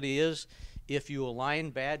quality is. If you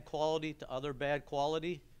align bad quality to other bad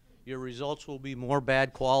quality, your results will be more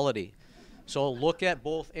bad quality. So look at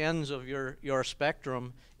both ends of your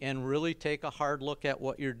spectrum and really take a hard look at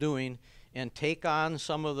what you're doing, and take on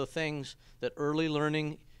some of the things that early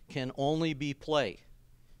learning can only be play.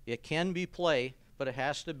 It can be play, but it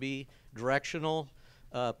has to be directional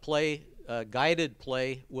play, guided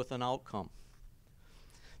play with an outcome.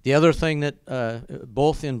 The other thing that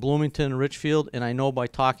both in Bloomington and Richfield, and I know by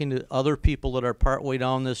talking to other people that are partway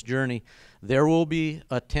down this journey, there will be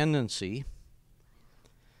a tendency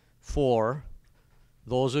for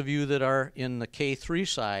those of you that are in the K-3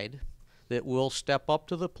 side that will step up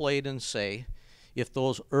to the plate and say, if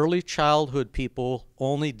those early childhood people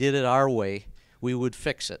only did it our way, we would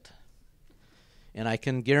fix it. And I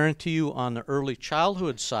can guarantee you on the early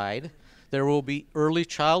childhood side, there will be early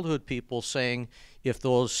childhood people saying, if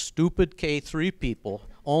those stupid K-3 people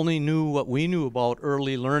only knew what we knew about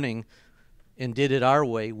early learning and did it our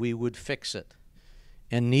way, we would fix it.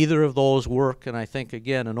 And neither of those work, and I think,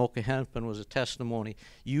 again, Anoka-Hennepin was a testimony.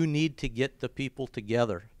 You need to get the people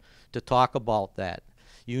together to talk about that.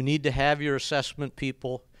 You need to have your assessment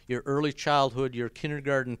people, your early childhood, your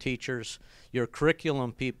kindergarten teachers, your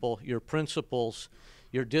curriculum people, your principals,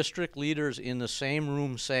 your district leaders in the same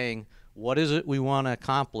room saying, what is it we want to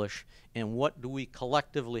accomplish, and what do we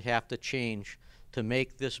collectively have to change to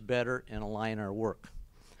make this better and align our work?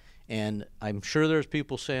 And I'm sure there's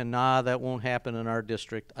people saying, nah, that won't happen in our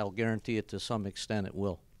district. I'll guarantee it to some extent it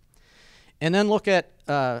will. And then look at,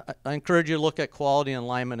 I encourage you to look at quality and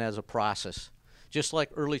alignment as a process. Just like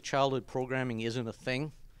early childhood programming isn't a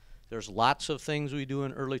thing, there's lots of things we do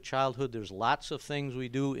in early childhood. There's lots of things we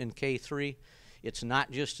do in K-3. It's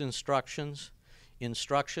not just instruction,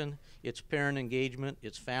 it's parent engagement,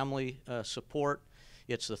 it's family support,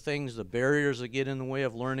 it's the things, the barriers that get in the way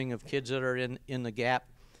of learning of kids that are in the gap.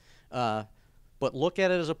 But look at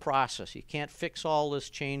it as a process. You can't fix all this,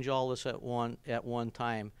 change all this at one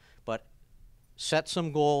time, but set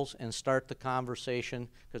some goals and start the conversation,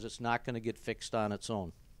 because it's not going to get fixed on its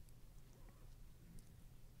own.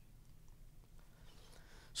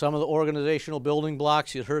 Some of the organizational building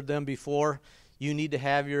blocks, you heard them before. You need to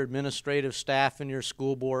have your administrative staff and your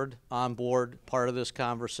school board on board, part of this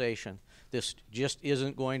conversation. This just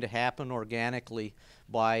isn't going to happen organically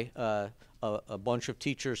by a bunch of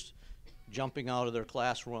teachers jumping out of their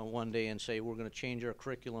classroom one day and say, we're going to change our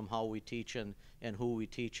curriculum, how we teach and who we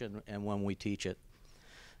teach and when we teach it.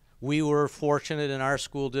 We were fortunate in our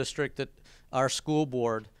school district that our school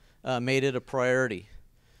board made it a priority.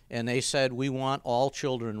 And they said, we want all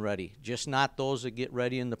children ready, just not those that get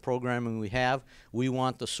ready in the programming we have. We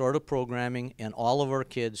want the sort of programming in all of our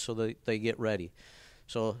kids so that they get ready.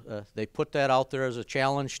 So they put that out there as a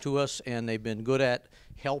challenge to us, and they've been good at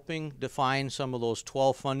helping define some of those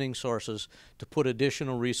 12 funding sources to put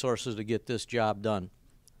additional resources to get this job done.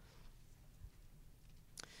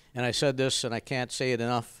 And I said this, and I can't say it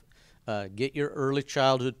enough, get your early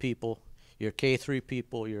childhood people, your K-3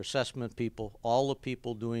 people, your assessment people, all the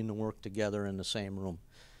people doing the work together in the same room.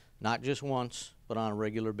 Not just once, but on a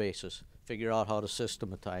regular basis. Figure out how to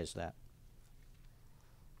systematize that.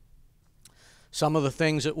 Some of the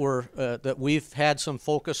things that that we've had some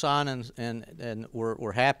focus on and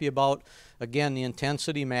we're happy about, again, the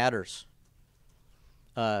intensity matters.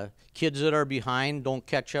 Kids that are behind don't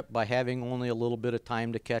catch up by having only a little bit of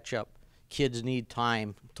time to catch up. Kids need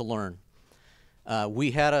time to learn.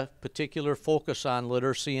 We had a particular focus on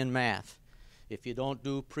literacy and math. If you don't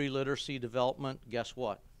do pre-literacy development, guess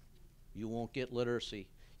what? You won't get literacy.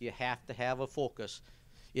 You have to have a focus.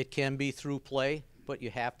 It can be through play, but you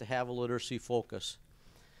have to have a literacy focus.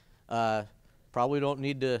 Probably don't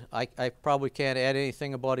need to, I probably can't add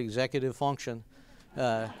anything about executive function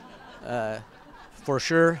for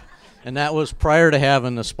sure, and that was prior to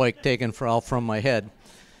having the spike taken out from my head.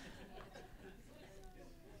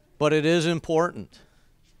 But it is important,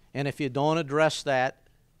 and if you don't address that,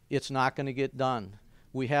 it's not going to get done.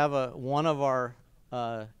 We have one of our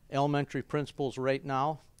elementary principals right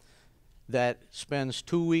now that spends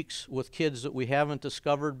 2 weeks with kids that we haven't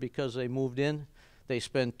discovered because they moved in. They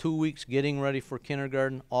spend 2 weeks getting ready for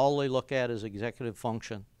kindergarten. All they look at is executive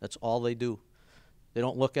function. That's all they do. They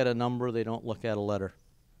don't look at a number. They don't look at a letter.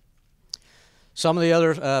 Some of the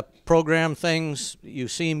other program things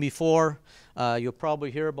you've seen before, you'll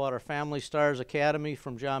probably hear about our Family Stars Academy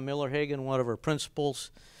from John Millerhagen, one of our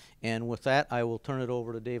principals. And with that, I will turn it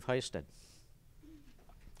over to Dave Heistad.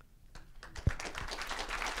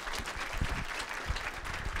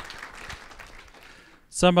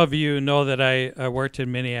 Some of you know that I worked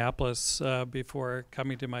in Minneapolis before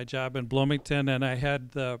coming to my job in Bloomington, and I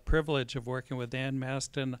had the privilege of working with Ann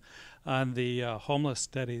Maston on the homeless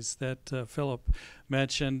studies that Philip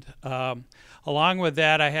mentioned. Along with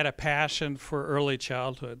that, I had a passion for early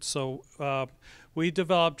childhood. So we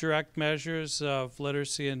developed direct measures of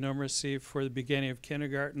literacy and numeracy for the beginning of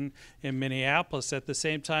kindergarten in Minneapolis. At the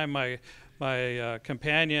same time, my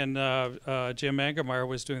companion, Jim Engermeyer,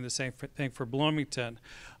 was doing the same thing for Bloomington.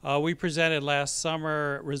 We presented last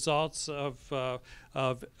summer results of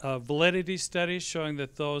validity studies showing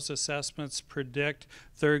that those assessments predict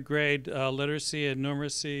third grade literacy and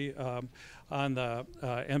numeracy on the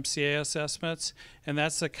MCA assessments, and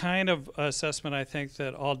that's the kind of assessment I think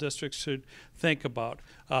that all districts should think about.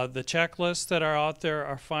 The checklists that are out there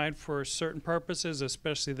are fine for certain purposes,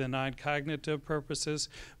 especially the non-cognitive purposes,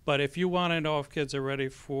 but if you want to know if kids are ready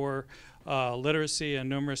for literacy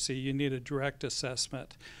and numeracy, you need a direct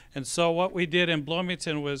assessment. And so what we did in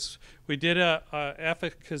Bloomington was we did a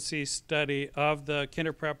efficacy study of the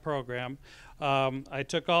Kinder Prep program. I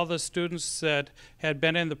took all the students that had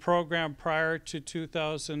been in the program prior to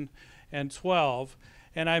 2012,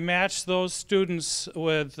 and I matched those students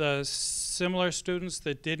with similar students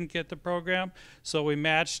that didn't get the program. So we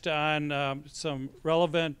matched on some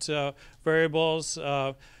relevant variables,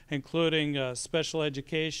 including special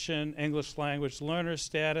education, English language learner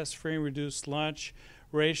status, free and reduced lunch,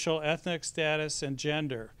 racial, ethnic status, and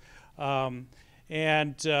gender. And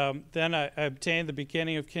then I obtained the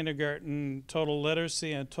beginning of kindergarten total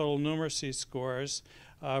literacy and total numeracy scores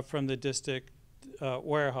from the district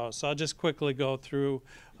warehouse. I'll just quickly go through.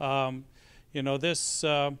 You know, this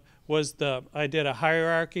was I did a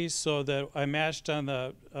hierarchy so that I matched on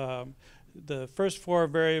the first four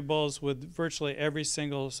variables with virtually every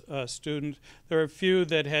single student. There are a few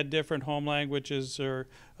that had different home languages or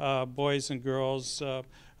boys and girls.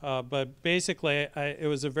 But basically, it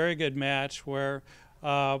was a very good match where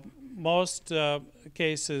most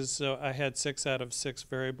cases I had 6 out of 6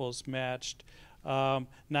 variables matched.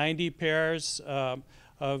 90 pairs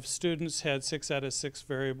of students had 6 out of 6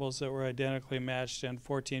 variables that were identically matched, and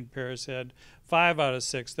 14 pairs had 5 out of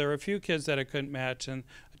 6. There were a few kids that I couldn't match, and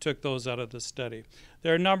I took those out of the study.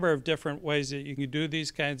 There are a number of different ways that you can do these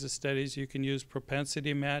kinds of studies. You can use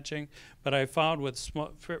propensity matching, but I found with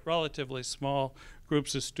relatively small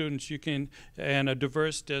groups of students, you can, in a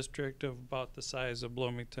diverse district of about the size of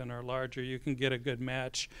Bloomington or larger, you can get a good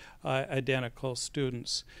match, identical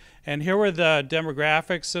students. And here were the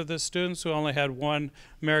demographics of the students. We only had 1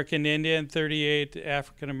 American Indian, 38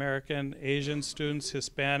 African American, Asian students,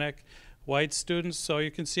 Hispanic, white students. So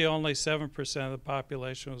you can see only 7% of the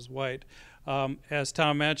population was white. As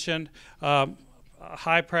Tom mentioned,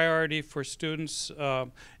 high priority for students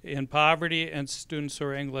in poverty and students who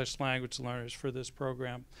are English language learners for this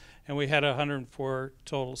program. And we had 104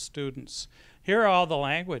 total students. Here are all the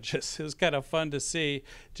languages. It was kind of fun to see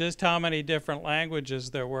just how many different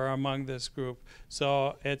languages there were among this group.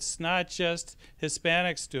 So it's not just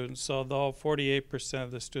Hispanic students, although 48%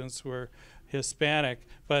 of the students were Hispanic,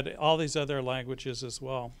 but all these other languages as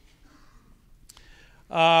well.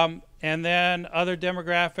 And then other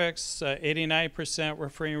demographics, 89% were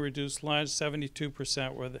free and reduced lunch,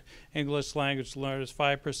 72% were the English language learners,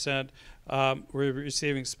 5% were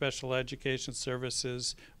receiving special education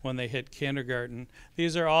services when they hit kindergarten.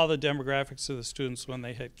 These are all the demographics of the students when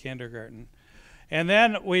they hit kindergarten. And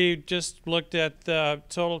then we just looked at the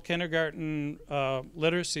total kindergarten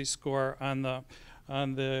literacy score on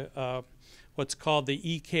the what's called the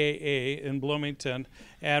EKA in Bloomington,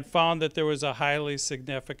 and found that there was a highly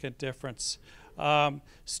significant difference.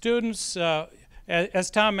 Students,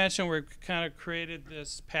 as Tom mentioned, we kind of created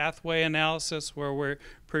this pathway analysis where we're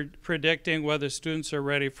predicting whether students are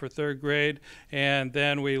ready for third grade, and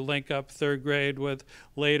then we link up third grade with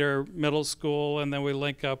later middle school, and then we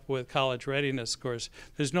link up with college readiness scores.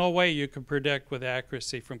 There's no way you can predict with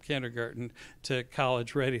accuracy from kindergarten to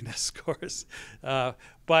college readiness scores.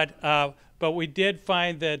 But we did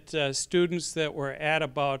find that students that were at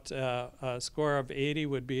about a score of 80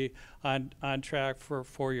 would be on track for a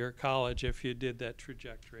four-year college if you did that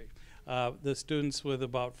trajectory. The students with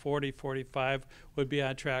about 40, 45 would be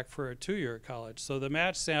on track for a two-year college. So the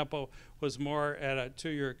match sample was more at a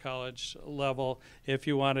two-year college level if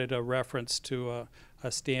you wanted a reference to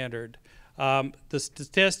a standard. The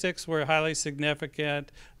statistics were highly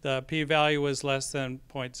significant. The p-value was less than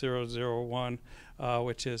 0.001.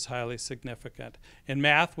 Which is highly significant. In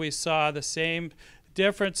math, we saw the same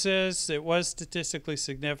differences. It was statistically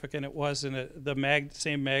significant. It wasn't the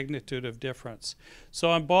same magnitude of difference.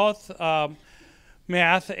 So on both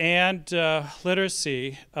math and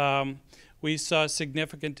literacy, we saw a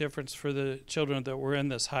significant difference for the children that were in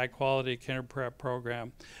this high-quality kinder prep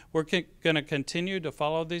program. We're going to continue to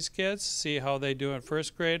follow these kids, see how they do in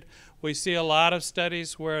first grade. We see a lot of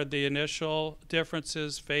studies where the initial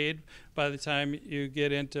differences fade by the time you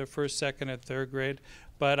get into first, second, and third grade.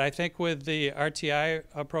 But I think with the RTI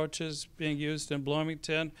approaches being used in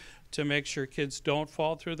Bloomington to make sure kids don't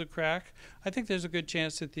fall through the crack, I think there's a good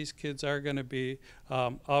chance that these kids are going to be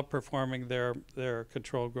outperforming their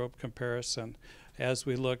control group comparison as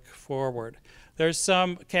we look forward. There's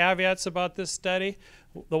some caveats about this study.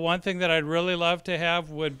 The one thing that I'd really love to have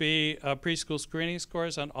would be preschool screening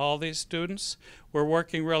scores on all these students. We're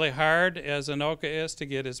working really hard, as Anoka is, to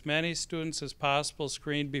get as many students as possible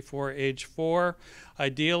screened before age 4.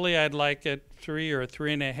 Ideally, I'd like it 3 or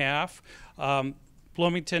 3.5.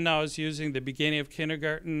 Bloomington now is using the beginning of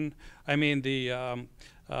kindergarten, the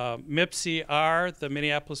MIPSI-R, the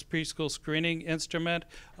Minneapolis Preschool Screening Instrument.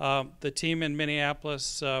 The team in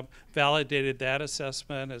Minneapolis validated that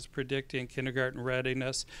assessment as predicting kindergarten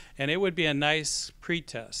readiness, and it would be a nice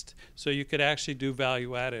pretest. So you could actually do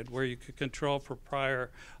value added where you could control for prior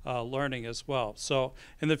learning as well. So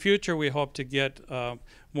in the future, we hope to get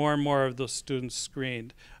more and more of those students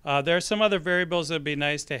screened. There are some other variables that would be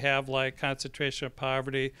nice to have, like concentration of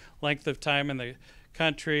poverty, length of time in the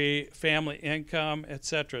country, family income,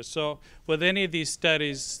 etc. So with any of these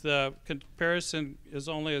studies, the comparison is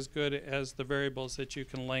only as good as the variables that you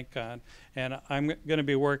can link on. And I'm going to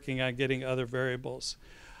be working on getting other variables.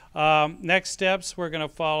 Next steps, we're going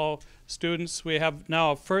to follow students. We have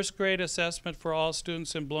now a first grade assessment for all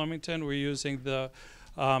students in Bloomington. We're using the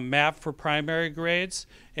map for primary grades,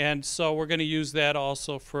 and so we're going to use that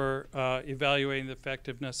also for evaluating the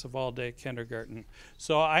effectiveness of all-day kindergarten.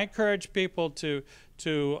 So I encourage people to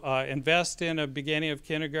invest in a beginning of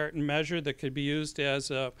kindergarten measure that could be used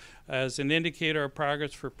as an indicator of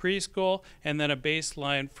progress for preschool, and then a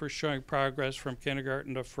baseline for showing progress from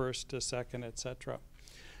kindergarten to first to second, etc.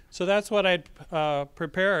 So that's what I'd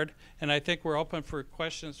prepared, and I think we're open for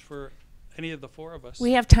questions for any of the four of us.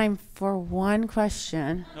 We have time for one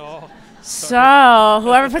question. Oh, so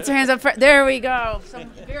whoever puts their hands up first, there we go. Some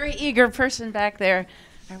very eager person back there.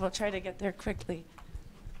 I will try to get there quickly.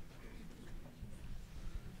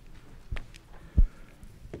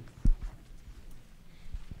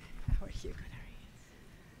 How are you?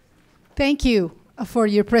 Thank you for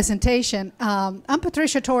your presentation. I'm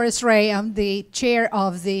Patricia Torres-Ray. I'm the chair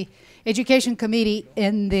of the Education Committee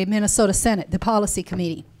in the Minnesota Senate, the Policy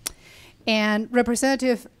Committee. And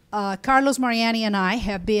Representative Carlos Mariani and I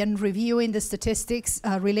have been reviewing the statistics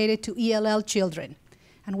related to ELL children.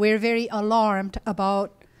 And we're very alarmed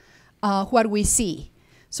about what we see.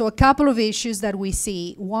 So a couple of issues that we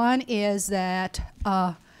see. One is that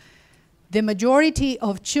the majority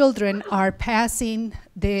of children are passing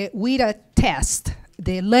the WIDA test,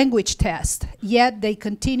 the language test, yet they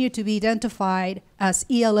continue to be identified as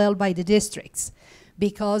ELL by the districts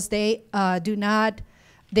because they are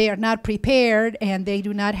not prepared and they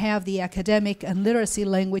do not have the academic and literacy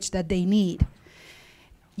language that they need.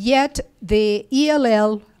 Yet the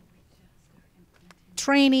ELL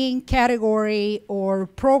training, category, or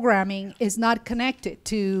programming is not connected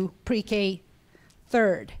to pre-K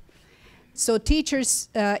third. So teachers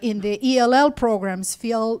in the ELL programs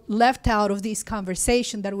feel left out of this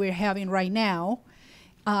conversation that we're having right now.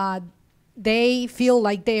 They feel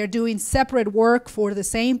like they are doing separate work for the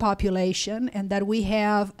same population and that we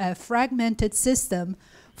have a fragmented system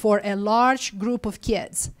for a large group of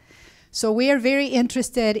kids. So we are very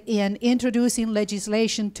interested in introducing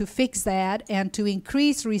legislation to fix that and to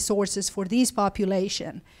increase resources for this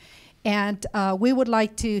population. And we would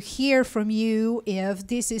like to hear from you if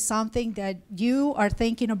this is something that you are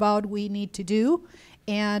thinking about we need to do,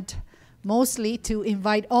 and mostly to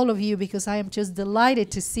invite all of you, because I am just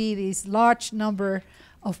delighted to see this large number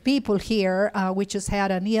of people here. We just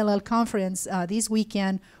had an ELL conference this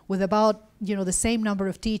weekend with about the same number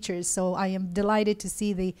of teachers. So I am delighted to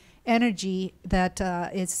see the energy that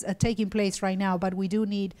is taking place right now, but we do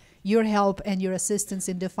need your help and your assistance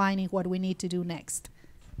in defining what we need to do next.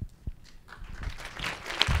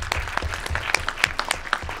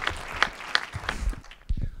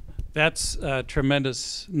 That's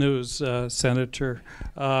tremendous news, Senator.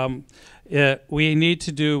 We need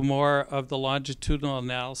to do more of the longitudinal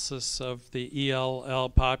analysis of the ELL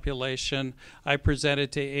population. I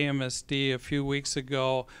presented to AMSD a few weeks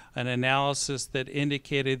ago an analysis that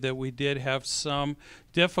indicated that we did have some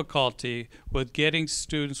difficulty with getting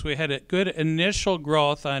students. We had a good initial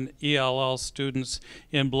growth on ELL students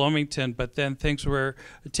in Bloomington, but then things were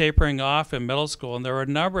tapering off in middle school. And there were a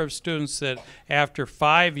number of students that after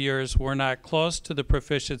 5 years were not close to the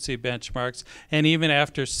proficiency benchmarks, and even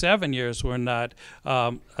after 7 years were not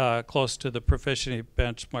close to the proficiency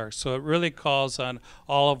benchmarks. So it really calls on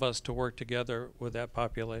all of us to work together with that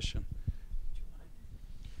population.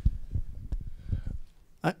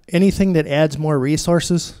 Anything that adds more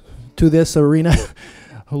resources to this arena,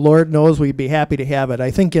 Lord knows we'd be happy to have it.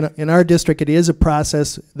 I think in our district it is a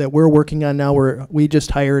process that we're working on now where we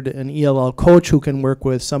just hired an ELL coach who can work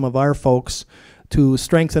with some of our folks to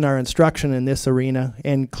strengthen our instruction in this arena.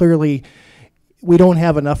 And clearly we don't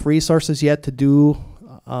have enough resources yet to do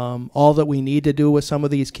all that we need to do with some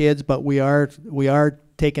of these kids, but we are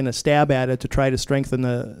taking a stab at it to try to strengthen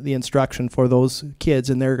the instruction for those kids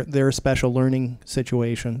in their special learning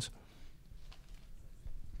situations.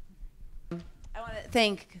 I want to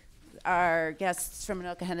thank our guests from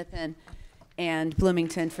Anoka-Hennepin and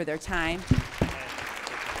Bloomington for their time.